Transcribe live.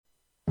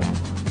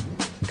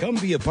Come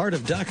be a part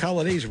of Doc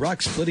Holliday's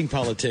Rock Splitting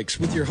Politics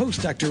with your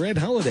host, Dr. Ed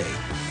Holliday.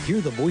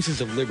 Hear the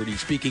voices of liberty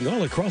speaking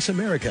all across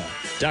America.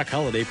 Doc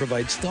Holliday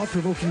provides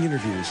thought-provoking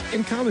interviews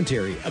and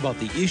commentary about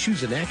the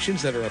issues and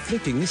actions that are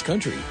afflicting this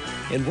country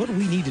and what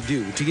we need to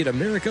do to get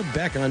America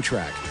back on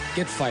track.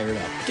 Get fired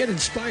up, get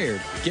inspired,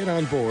 get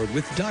on board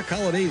with Doc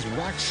Holliday's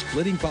Rock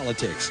Splitting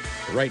Politics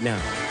right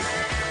now.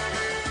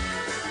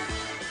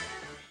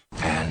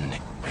 And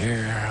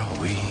here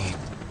we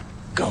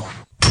go.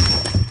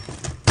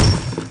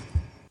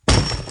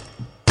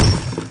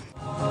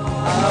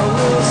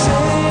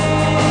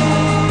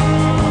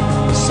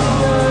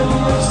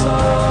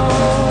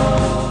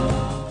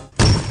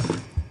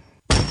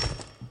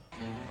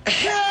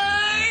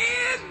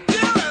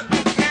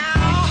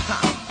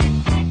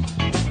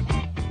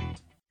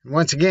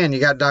 Once again, you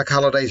got Doc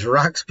Holliday's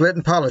Rock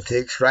Splitting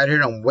Politics right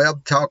here on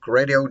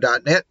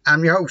webtalkradio.net.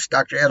 I'm your host,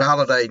 Dr. Ed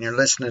Holliday, and you're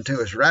listening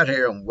to us right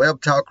here on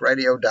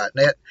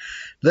webtalkradio.net.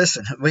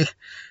 Listen,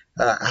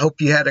 I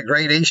hope you had a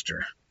great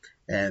Easter.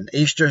 And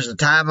Easter is the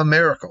time of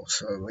miracles.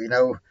 So we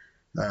know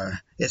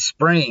it's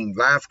spring,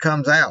 life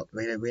comes out.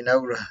 We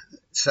know the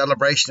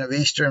celebration of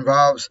Easter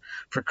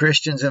for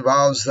Christians,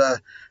 involves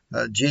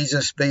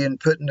Jesus being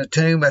put in the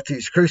tomb after he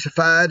was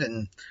crucified,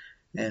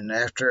 and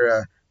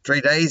after 3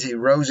 days he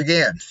rose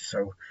again.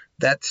 So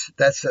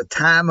that's a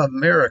time of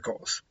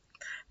miracles,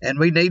 and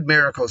we need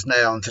miracles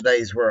now in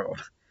today's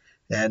world.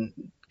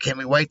 And can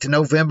we wait to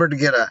November to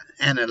get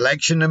an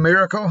election a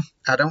miracle?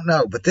 I don't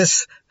know, but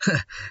this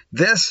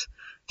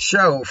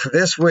show for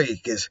this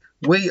week is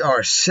we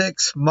are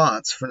 6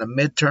 months from the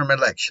midterm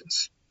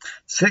elections,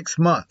 6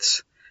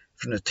 months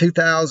from the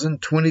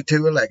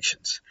 2022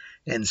 elections,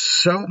 and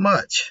so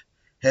much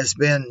has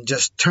been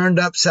just turned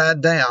upside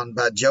down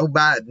by Joe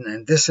Biden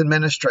and this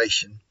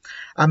administration.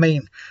 I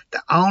mean,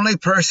 the only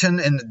person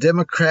in the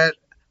Democrat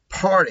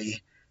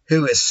Party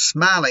who is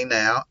smiling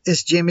now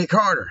is Jimmy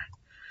Carter.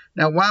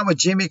 Now, why would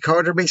Jimmy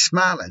Carter be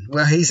smiling?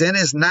 Well, he's in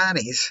his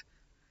 90s,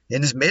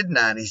 in his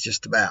mid-90s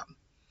just about.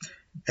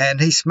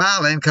 And he's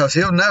smiling because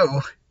he'll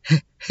know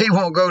he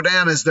won't go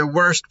down as the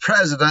worst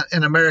president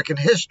in American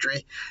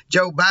history.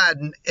 Joe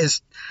Biden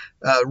is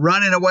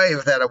running away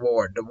with that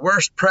award, the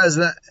worst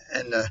president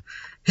in the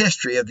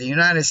history of the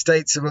United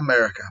States of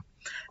America.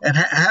 And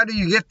how do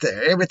you get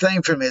there?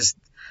 Everything from his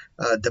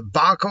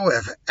debacle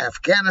of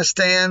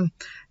Afghanistan.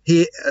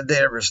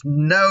 There was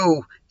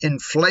no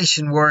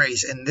inflation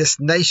worries in this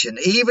nation,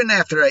 even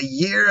after a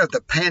year of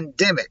the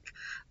pandemic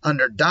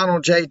under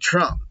Donald J.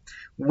 Trump.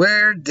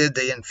 Where did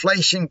the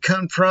inflation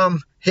come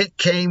from? It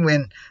came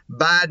when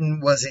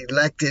Biden was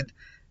elected,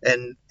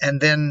 and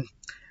then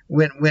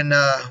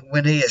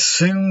when he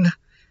assumed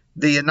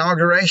the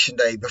inauguration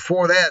day.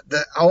 Before that,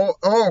 the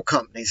oil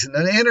companies and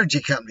the energy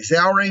companies, they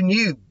already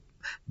knew.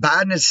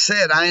 Biden had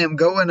said, I am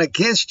going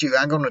against you.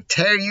 I'm going to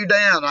tear you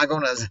down. I'm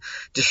going to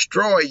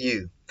destroy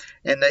you.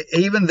 And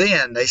even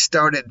then, they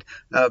started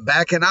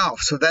backing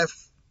off. So that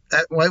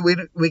way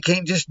we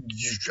can't just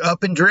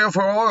up and drill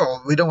for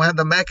oil. We don't have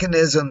the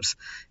mechanisms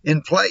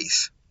in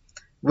place.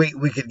 We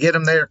could get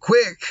them there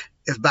quick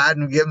if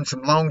Biden would give them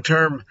some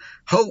long-term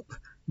hope,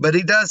 but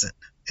he doesn't.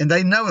 And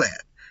they know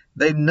that.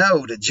 They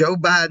know that Joe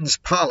Biden's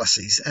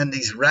policies and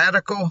these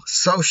radical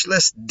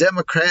socialist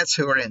Democrats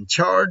who are in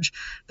charge,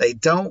 they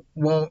don't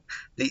want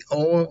the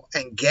oil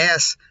and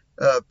gas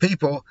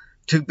people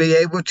to be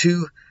able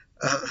to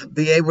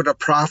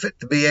profit,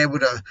 to be able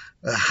to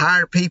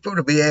hire people,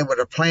 to be able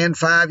to plan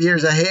 5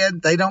 years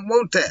ahead. They don't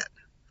want that.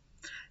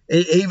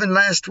 Even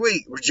last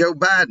week, where Joe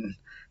Biden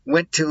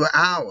went to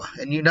Iowa,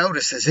 and you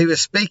notice as he was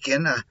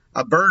speaking,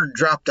 a bird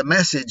dropped a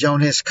message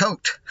on his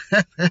coat,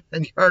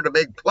 and you heard a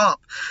big plump.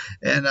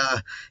 And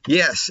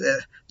yes,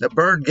 the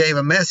bird gave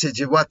a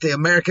message of what the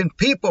American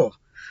people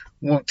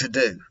want to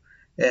do.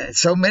 And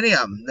so many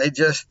of them,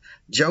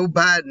 Joe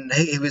Biden,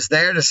 he was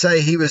there to say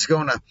he was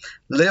going to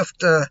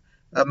lift a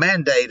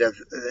mandate and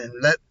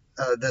let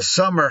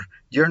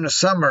during the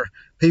summer,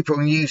 people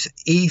can use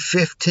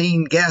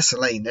E15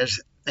 gasoline.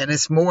 And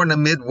it's more in the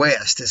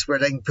Midwest. It's where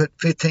they can put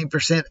 15%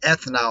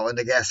 ethanol in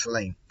the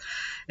gasoline.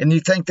 And you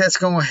think that's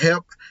going to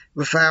help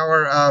with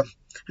our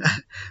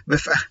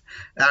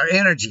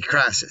energy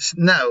crisis?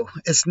 No,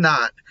 it's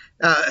not.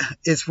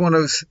 It's one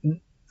of those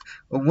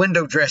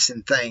window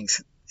dressing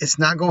things. It's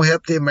not going to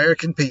help the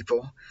American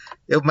people.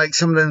 It'll make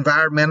some of the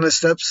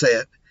environmentalists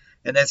upset.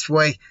 And that's the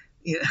way,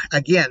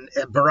 again,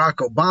 Barack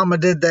Obama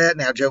did that.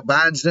 Now Joe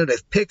Biden's doing it. They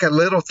pick a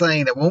little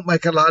thing that won't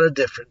make a lot of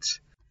difference.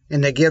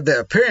 And they give the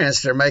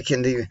appearance they're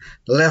making the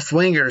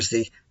left-wingers,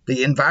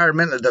 the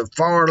environmental, the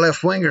far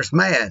left-wingers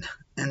mad.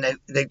 And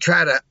they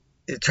try to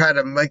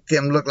make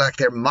them look like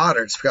they're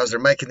moderates because they're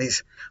making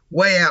these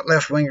way-out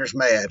left-wingers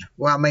mad.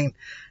 Well, I mean,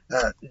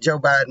 Joe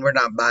Biden, we're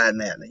not buying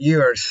that.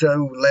 You are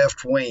so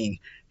left-wing.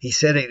 He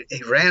said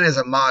he ran as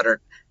a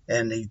moderate,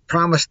 and he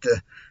promised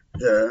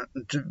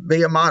to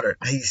be a moderate.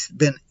 He's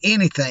been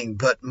anything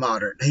but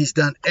moderate. He's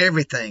done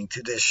everything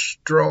to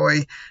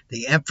destroy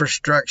the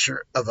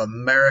infrastructure of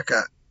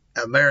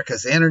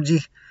America's energy.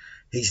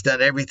 He's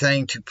done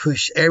everything to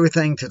push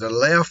everything to the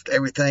left,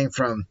 everything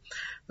from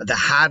the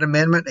Hyde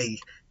Amendment.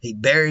 He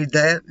buried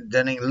that,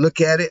 didn't even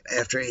look at it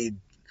after he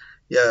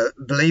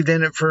believed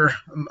in it for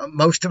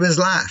most of his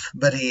life.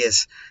 But he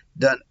has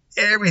done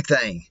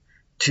everything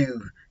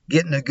to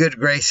get in the good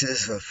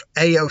graces of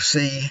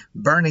AOC,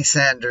 Bernie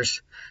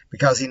Sanders,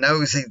 because he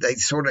knows they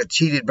sort of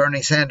cheated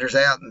Bernie Sanders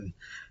out, and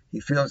he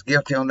feels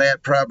guilty on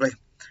that probably.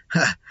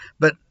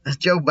 But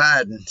Joe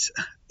Biden's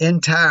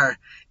entire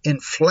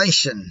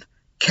inflation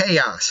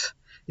chaos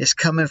is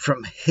coming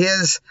from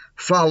his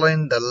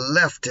following the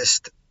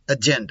leftist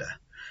agenda.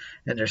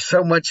 And there's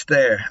so much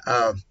there.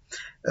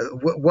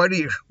 Where do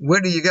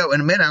you go?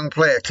 In a minute, I'm going to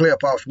play a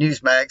clip off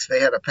Newsmax. They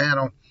had a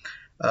panel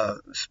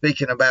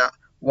speaking about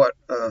what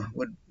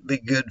would be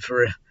good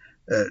for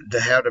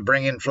how to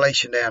bring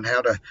inflation down,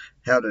 how to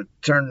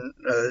turn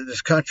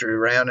this country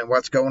around, and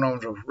what's going on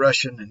with the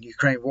Russian and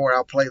Ukraine war.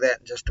 I'll play that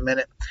in just a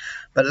minute.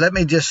 But let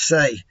me just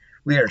say,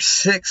 we are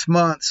 6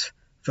 months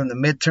from the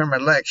midterm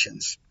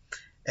elections,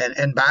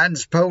 and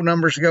Biden's poll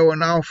numbers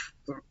going off,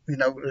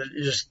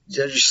 just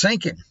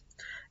sinking.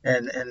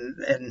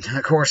 And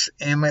of course,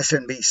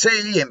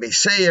 MSNBC,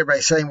 NBC,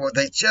 everybody's saying, well,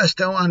 they just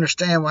don't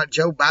understand what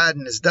Joe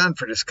Biden has done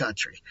for this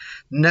country.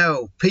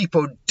 No,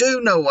 people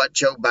do know what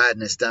Joe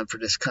Biden has done for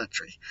this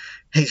country.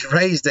 He's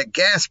raised the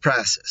gas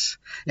prices,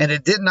 and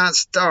it did not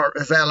start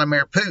with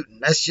Vladimir Putin.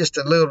 That's just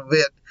a little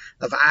bit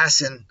of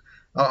icing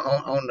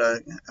on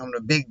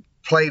the big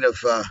plate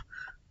of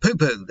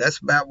poo-poo. That's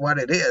about what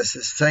it is.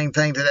 It's the same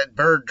thing that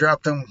bird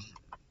dropped on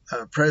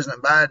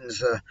President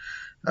Biden's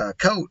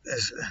coat.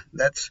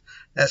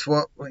 That's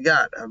what we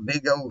got, a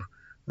big old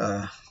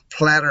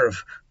platter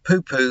of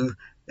poo-poo,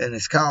 and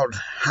it's called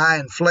high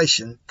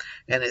inflation,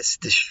 and it's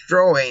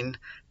destroying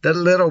the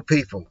little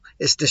people.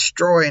 It's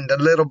destroying the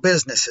little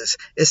businesses.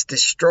 It's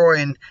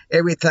destroying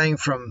everything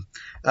from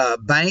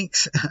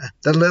banks,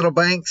 the little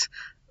banks,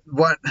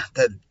 what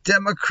the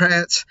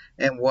Democrats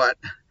and what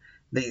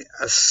the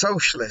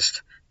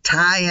socialists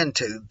tie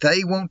into.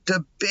 They want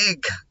the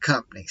big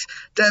companies,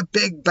 the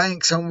big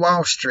banks on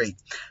Wall Street,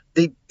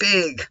 the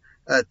big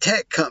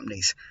tech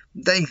companies.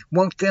 They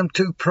want them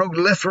to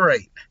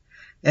proliferate,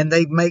 and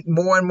they make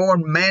more and more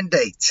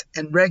mandates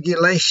and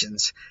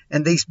regulations,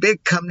 and these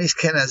big companies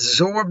can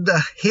absorb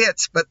the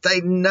hits, but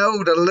they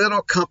know the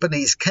little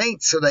companies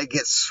can't, so they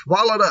get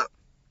swallowed up.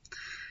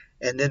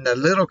 And then the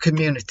little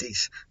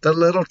communities, the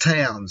little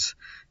towns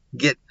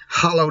get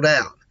hollowed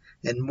out,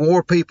 and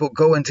more people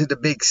go into the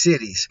big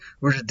cities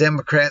where the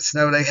Democrats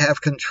know they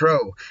have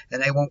control,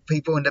 and they want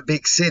people in the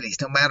big cities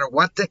no matter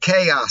what the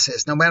chaos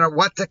is, no matter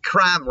what the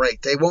crime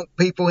rate. They want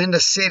people in the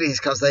cities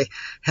because they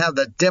have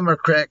the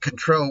Democrat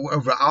control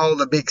over all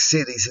the big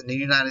cities in the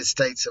United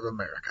States of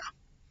America.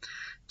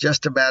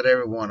 Just about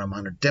every one of them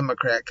under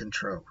Democrat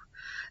control.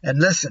 And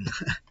listen,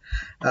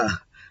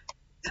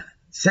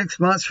 6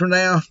 months from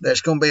now,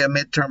 there's going to be a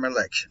midterm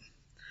election,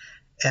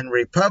 and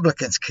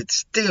Republicans could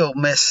still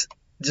mess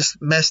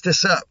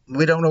this up.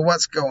 We don't know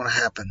what's going to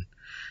happen.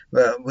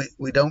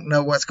 We don't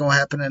know what's going to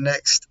happen in the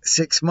next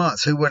 6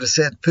 months. Who would have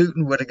said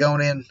Putin would have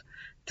gone in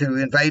to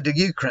invade the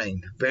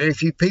Ukraine? Very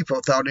few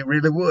people thought he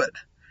really would.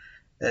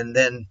 And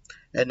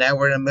now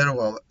we're in the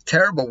middle of a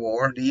terrible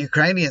war. The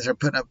Ukrainians are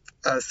putting up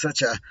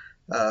such a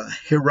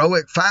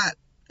heroic fight,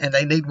 and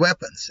they need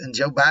weapons. And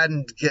Joe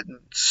Biden's getting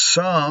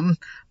some,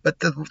 but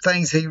the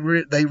things they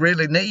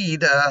really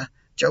need,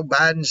 Joe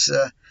Biden's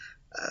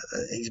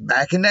he's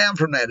backing down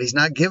from that. He's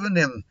not giving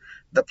them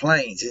the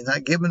planes. He's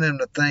not giving them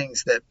the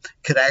things that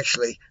could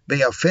actually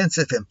be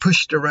offensive and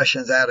push the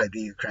Russians out of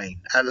the Ukraine.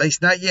 At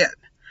least not yet.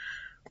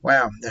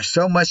 Wow, there's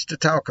so much to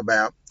talk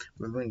about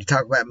when you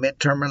talk about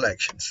midterm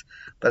elections.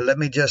 But let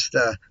me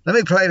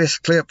play this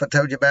clip I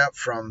told you about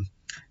from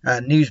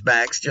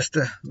Newsmax, just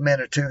a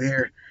minute or two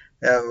here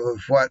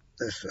of what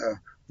this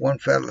one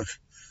fellow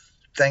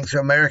thinks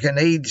America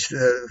needs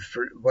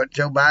for what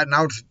Joe Biden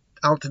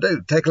ought to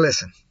do. Take a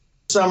listen.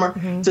 Summer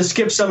to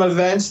skip some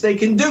events. They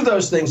can do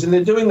those things, and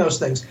they're doing those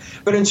things.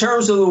 But in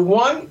terms of the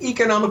one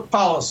economic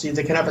policy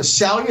that can have a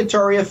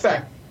salutary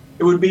effect,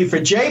 it would be for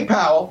Jay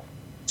Powell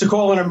to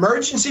call an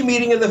emergency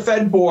meeting of the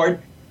Fed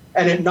board,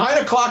 and at 9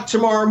 o'clock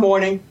tomorrow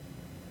morning,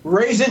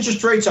 raise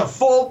interest rates a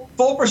full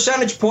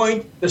percentage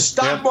point. The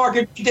stock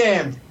market be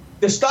damned.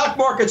 The stock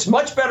market's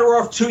much better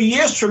off 2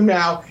 years from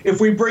now if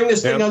we bring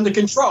this thing under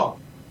control.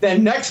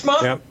 Then next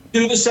month,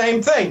 do the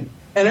same thing.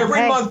 And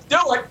every month,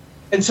 do it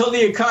until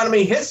the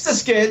economy hits the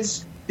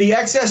skids, the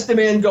excess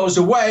demand goes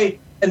away,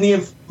 and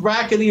the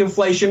rack of the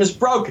inflation is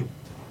broken.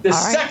 The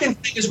second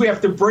thing is we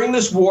have to bring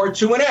this war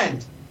to an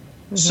end.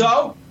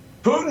 So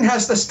Putin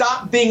has to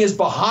stop being as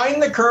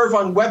behind the curve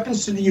on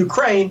weapons to the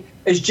Ukraine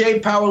as Jay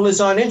Powell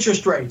is on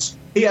interest rates.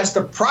 He has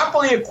to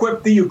properly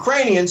equip the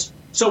Ukrainians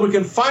so we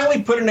can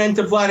finally put an end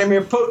to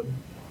Vladimir Putin.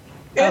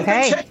 In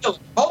particular,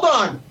 hold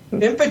on.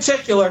 In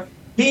particular,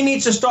 he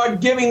needs to start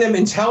giving them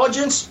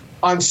intelligence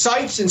on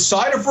sites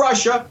inside of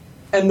Russia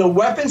and the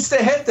weapons to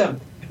hit them.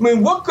 I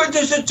mean, what good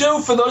does it do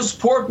for those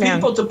poor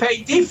people to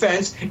pay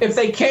defense if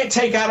they can't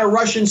take out a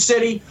Russian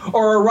city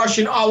or a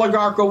Russian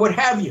oligarch or what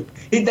have you?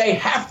 They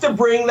have to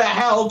bring the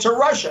hell to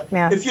Russia.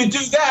 If you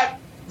do that,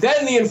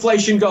 then the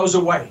inflation goes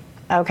away.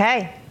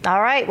 Okay.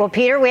 All right. Well,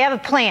 Peter, we have a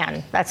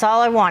plan. That's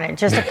all I wanted.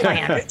 Just a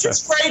plan.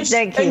 Interest rates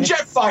Thank you. and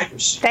jet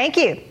fighters. Thank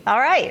you. All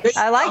right.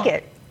 I like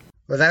it.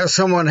 Well, that was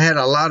someone who had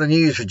a lot of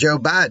news for Joe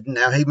Biden.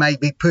 Now, he may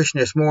be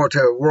pushing us more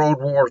to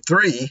World War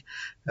III,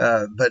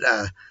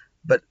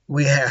 but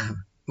we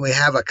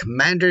have a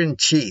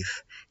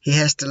commander-in-chief. He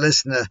has to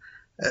listen to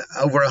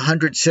over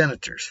 100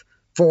 senators,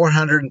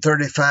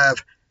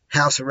 435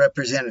 House of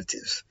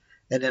Representatives,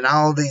 and then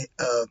all the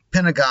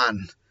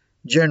Pentagon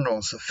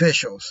generals,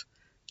 officials,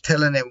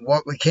 telling him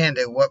what we can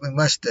do, what we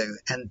must do.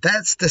 And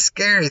that's the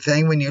scary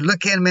thing when you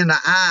look him in the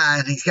eye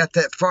and he's got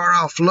that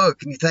far-off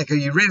look and you think, are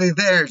you really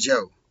there,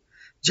 Joe?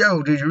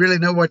 Joe, do you really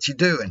know what you're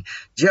doing?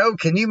 Joe,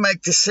 can you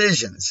make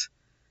decisions?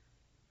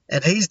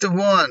 And he's the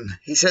one.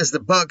 He says the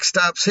buck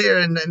stops here,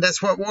 and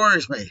that's what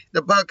worries me.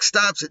 The buck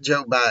stops at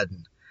Joe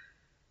Biden.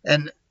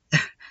 And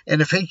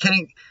if he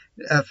can't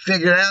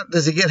figure out,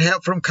 does he get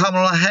help from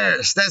Kamala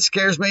Harris? That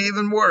scares me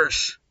even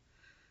worse.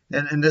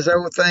 And there's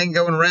old thing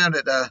going around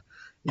it.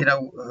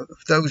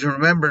 Those who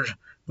remember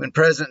when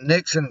President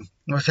Nixon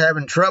was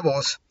having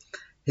troubles,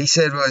 he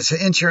said his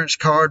insurance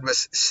card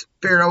was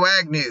Spiro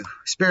Agnew.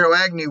 Spiro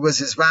Agnew was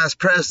his vice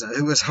president,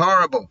 who was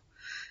horrible.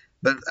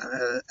 But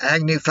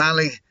Agnew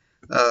finally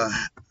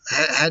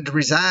had to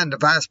resign the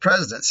vice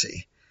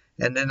presidency,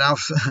 and then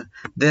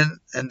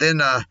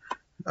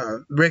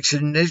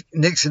Nixon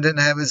didn't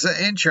have his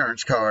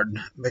insurance card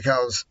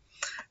because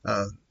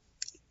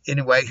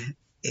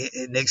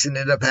Nixon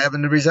ended up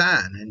having to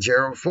resign, and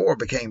Gerald Ford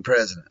became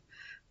president.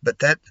 But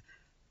that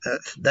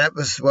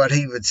was what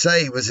he would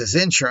say was his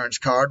insurance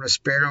card was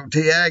Spiro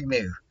T.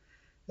 Agnew,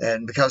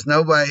 and because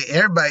nobody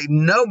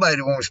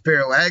wants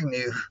Spiro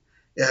Agnew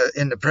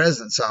in the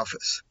president's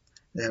office.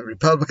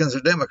 Republicans or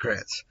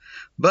Democrats.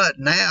 But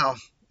now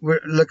we're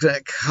looking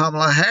at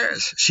Kamala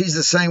Harris. She's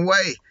the same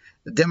way,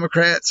 the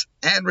Democrats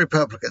and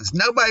Republicans.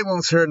 Nobody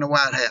wants her in the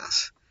White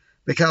House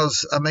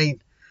because,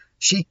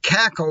 she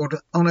cackled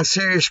on a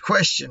serious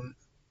question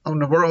on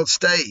the world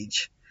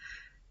stage.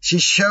 She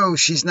shows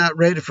she's not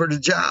ready for the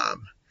job.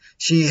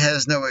 She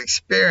has no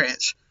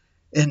experience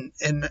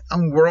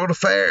on world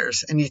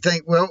affairs. And you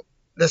think, well,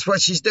 that's what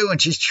she's doing.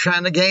 She's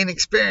trying to gain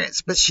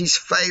experience, but she's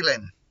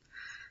failing.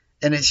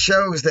 And it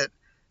shows that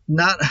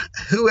not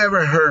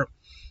whoever her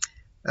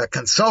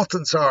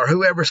consultants are,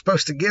 whoever's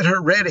supposed to get her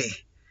ready,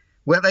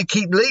 well, they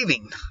keep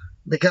leaving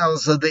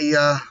because of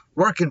the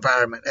work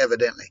environment,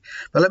 evidently.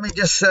 But let me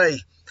just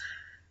say,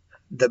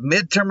 the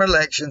midterm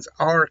elections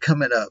are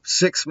coming up,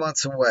 6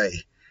 months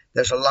away.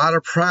 There's a lot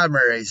of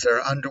primaries that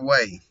are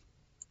underway.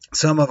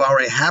 Some have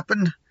already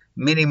happened,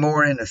 many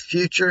more in the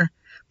future,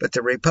 but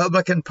the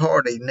Republican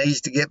Party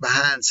needs to get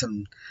behind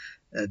some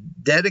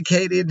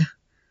dedicated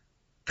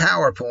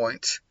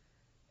PowerPoints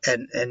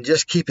and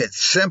just keep it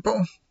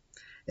simple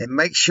and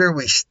make sure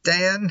we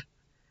stand.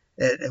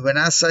 And when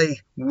I say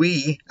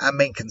we, I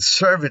mean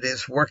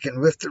conservatives working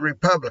with the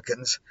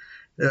Republicans.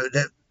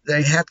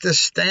 They have to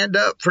stand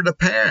up for the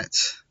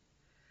parents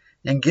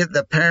and get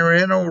the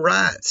parental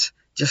rights,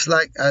 just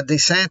like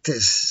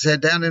DeSantis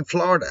said down in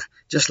Florida,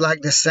 just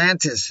like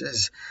DeSantis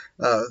is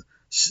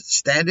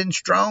standing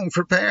strong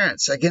for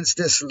parents against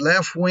this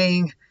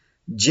left-wing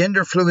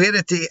gender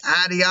fluidity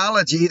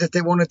ideology that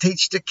they want to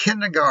teach to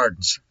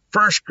kindergartens,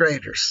 first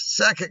graders,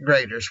 second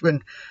graders,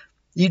 when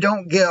you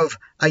don't give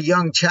a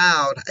young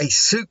child a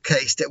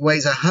suitcase that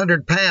weighs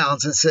 100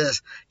 pounds and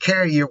says,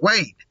 carry your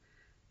weight.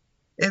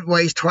 It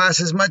weighs twice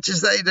as much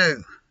as they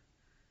do,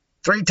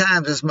 3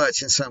 times as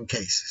much in some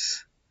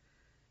cases.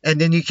 And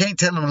then you can't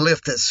tell them to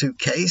lift that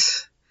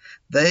suitcase.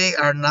 They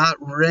are not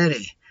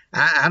ready.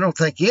 I don't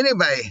think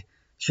anybody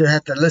should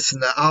have to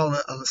listen to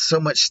so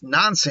much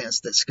nonsense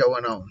that's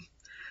going on.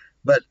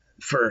 But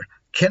for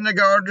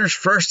kindergartners,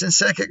 first and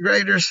second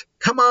graders,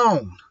 come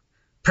on.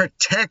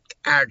 Protect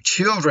our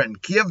children.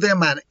 Give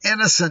them an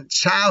innocent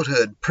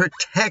childhood.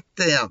 Protect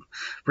them.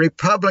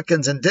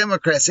 Republicans and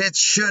Democrats, it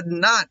should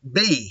not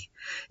be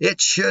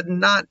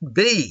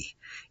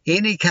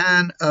any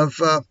kind of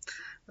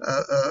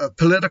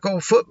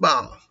political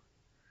football.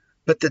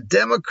 But the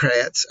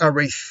Democrats are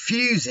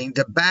refusing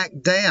to back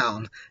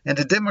down. And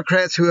the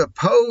Democrats who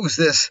oppose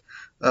this,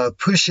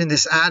 pushing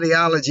this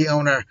ideology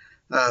on our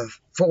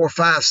 4,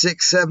 5,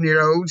 6,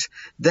 7-year-olds,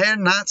 they're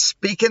not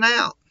speaking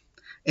out.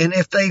 And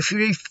if they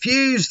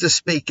refuse to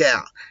speak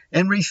out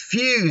and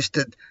refuse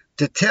to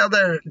tell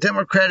their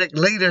Democratic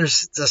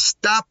leaders to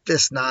stop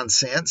this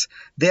nonsense,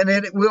 then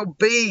it will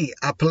be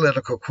a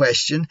political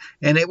question,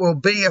 and it will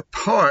be a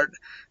part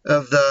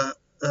of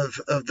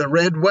the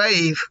red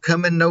wave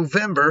coming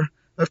November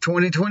of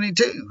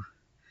 2022.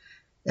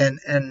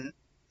 And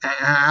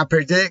I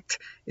predict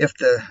if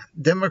the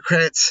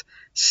Democrats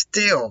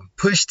still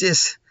push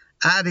this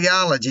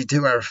ideology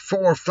to our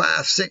 4,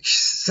 5,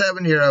 6,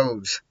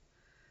 7-year-olds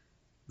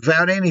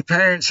without any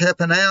parents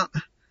helping out,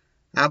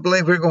 I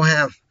believe we're going to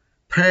have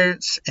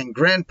parents and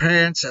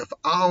grandparents of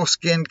all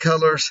skin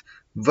colors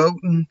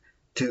voting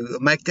to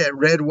make that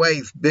red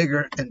wave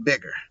bigger and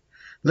bigger.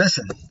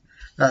 Listen,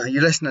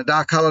 you listen to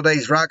Doc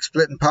Holliday's Rock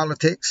Splitting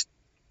Politics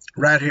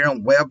right here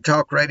on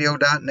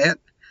webtalkradio.net.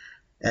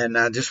 And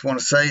I just want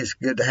to say it's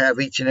good to have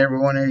each and every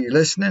one of you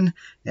listening.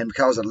 And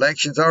because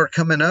elections are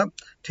coming up,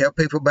 tell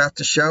people about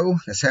the show.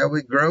 That's how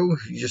we grow.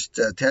 You just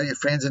tell your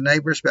friends and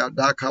neighbors about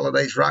Doc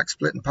Holliday's Rock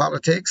Splitting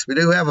Politics. We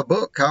do have a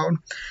book called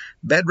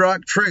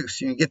Bedrock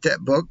Truths. You can get that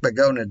book by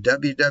going to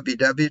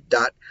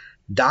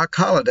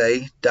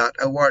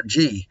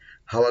www.docholliday.org.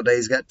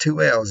 Holliday's got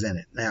 2 L's in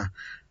it. Now,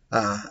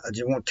 I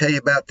just want to tell you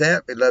about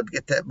that. We'd love to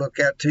get that book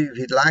out to you if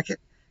you'd like it.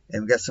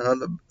 And we've got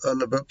some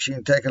other books you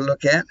can take a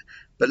look at.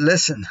 But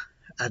listen,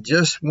 I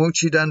just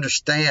want you to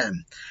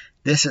understand,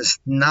 this is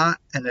not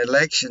an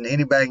election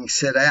anybody can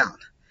sit out.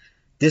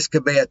 This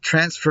could be a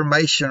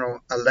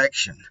transformational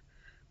election.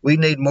 We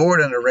need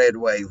more than a red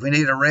wave. We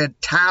need a red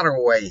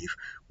tidal wave.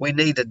 We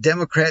need the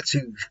Democrats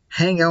who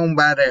hang on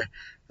by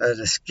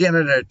the skin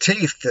of their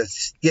teeth to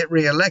get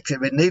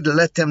reelected. We need to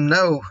let them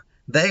know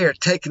they are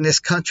taking this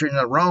country in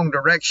the wrong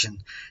direction,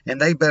 and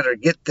they better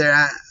get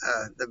their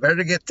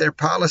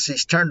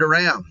policies turned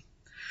around.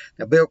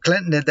 Now, Bill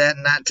Clinton did that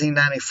in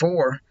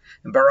 1994,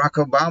 and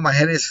Barack Obama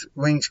had his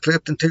wings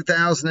clipped in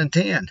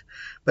 2010.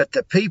 But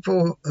the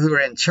people who are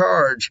in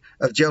charge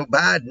of Joe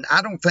Biden,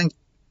 I don't think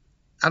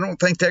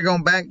they're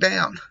going to back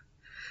down.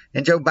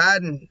 And Joe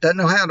Biden doesn't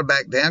know how to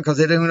back down because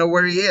they don't even know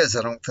where he is,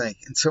 I don't think,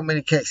 in so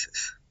many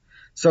cases.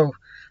 So,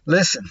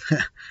 listen,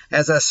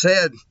 as I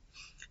said,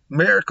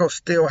 miracles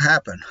still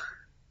happen.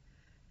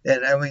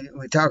 And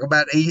we talk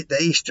about the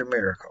Easter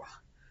miracle.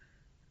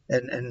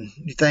 And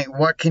you think,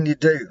 what can you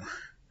do?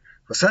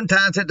 Well,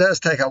 sometimes it does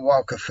take a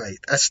walk of faith,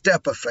 a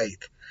step of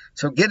faith.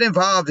 So get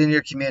involved in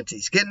your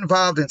communities. Get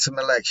involved in some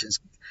elections.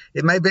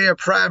 It may be a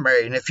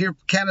primary. And if your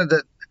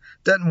candidate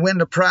doesn't win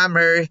the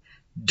primary,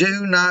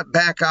 do not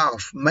back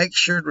off. Make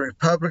sure the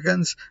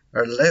Republicans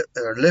are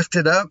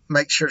lifted up.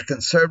 Make sure the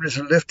conservatives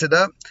are lifted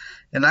up.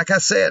 And like I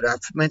said, I've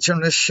mentioned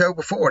on this show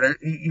before,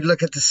 you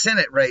look at the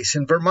Senate race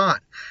in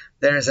Vermont.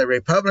 There is a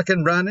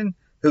Republican running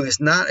who is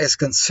not as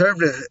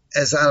conservative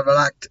as I would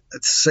like to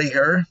see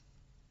her.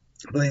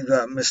 I believe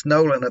Miss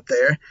Nolan up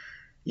there,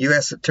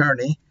 U.S.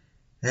 Attorney,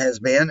 has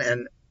been.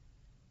 And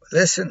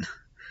listen,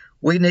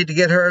 we need to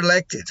get her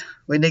elected.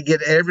 We need to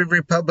get every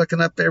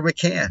Republican up there we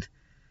can.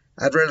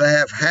 I'd rather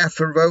have half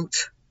her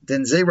votes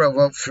than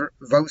 0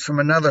 votes from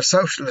another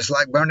socialist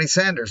like Bernie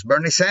Sanders.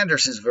 Bernie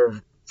Sanders is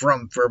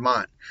from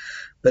Vermont.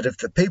 But if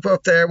the people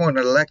up there want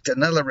to elect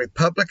another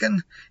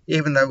Republican,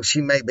 even though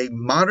she may be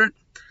moderate,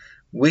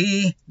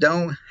 we just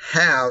don't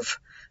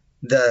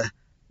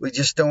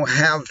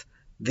have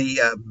the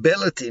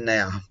ability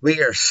now.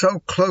 We are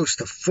so close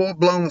to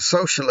full-blown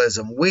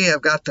socialism. We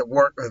have got to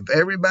work with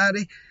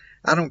everybody.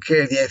 I don't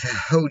care if you have to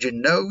hold your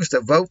nose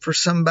to vote for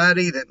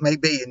somebody that may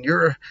be in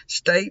your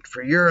state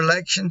for your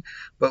election,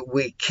 but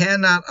we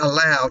cannot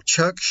allow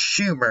Chuck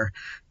Schumer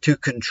to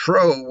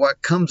control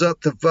what comes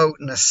up to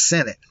vote in the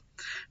Senate.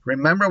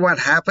 Remember what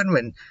happened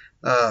when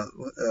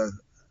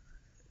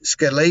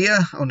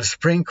Scalia on the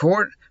Supreme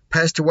Court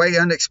passed away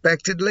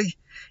unexpectedly?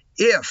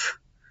 If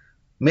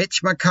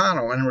Mitch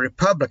McConnell and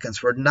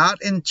Republicans were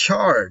not in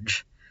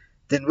charge,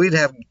 then we'd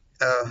have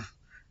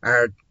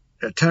our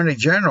Attorney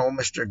General,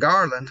 Mr.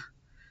 Garland,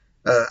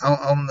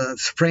 on the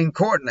Supreme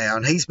Court now.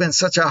 And he's been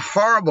such a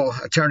horrible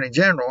Attorney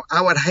General,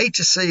 I would hate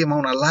to see him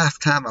on a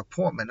lifetime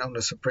appointment on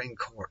the Supreme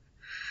Court.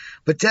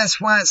 But that's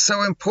why it's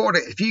so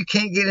important. If you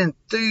can't get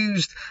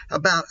enthused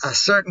about a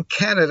certain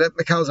candidate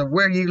because of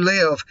where you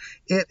live,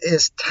 it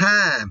is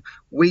time.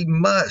 We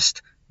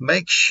must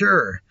make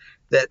sure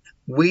that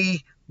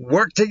we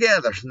work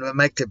together to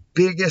make the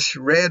biggest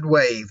red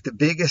wave, the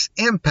biggest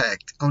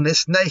impact on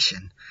this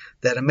nation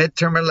that a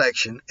midterm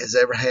election has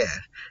ever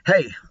had.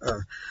 Hey,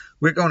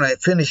 we're going to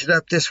finish it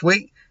up this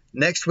week.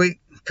 Next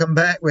week, come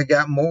back. We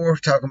got more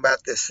talking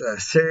about this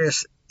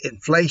serious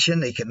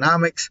inflation,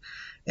 economics,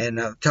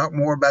 and talk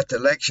more about the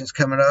elections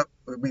coming up.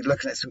 We'll be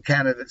looking at some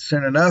candidates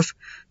soon enough.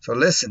 So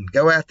listen,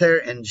 go out there,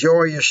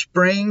 enjoy your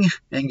spring,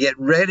 and get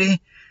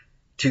ready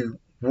to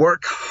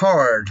work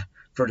hard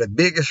for the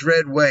biggest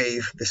red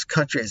wave this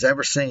country has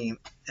ever seen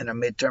in a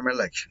midterm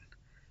election.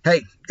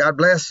 Hey, God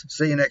bless.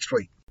 See you next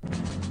week.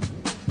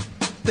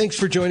 Thanks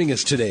for joining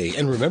us today,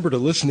 and remember to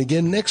listen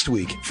again next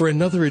week for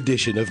another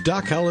edition of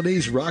Doc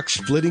Holliday's Rock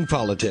Splitting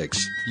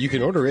Politics. You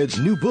can order Ed's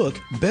new book,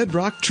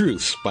 Bedrock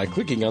Truths, by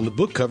clicking on the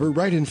book cover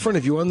right in front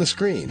of you on the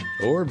screen,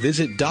 or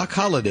visit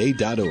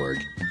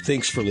docholliday.org.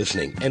 Thanks for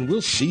listening, and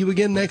we'll see you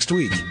again next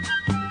week.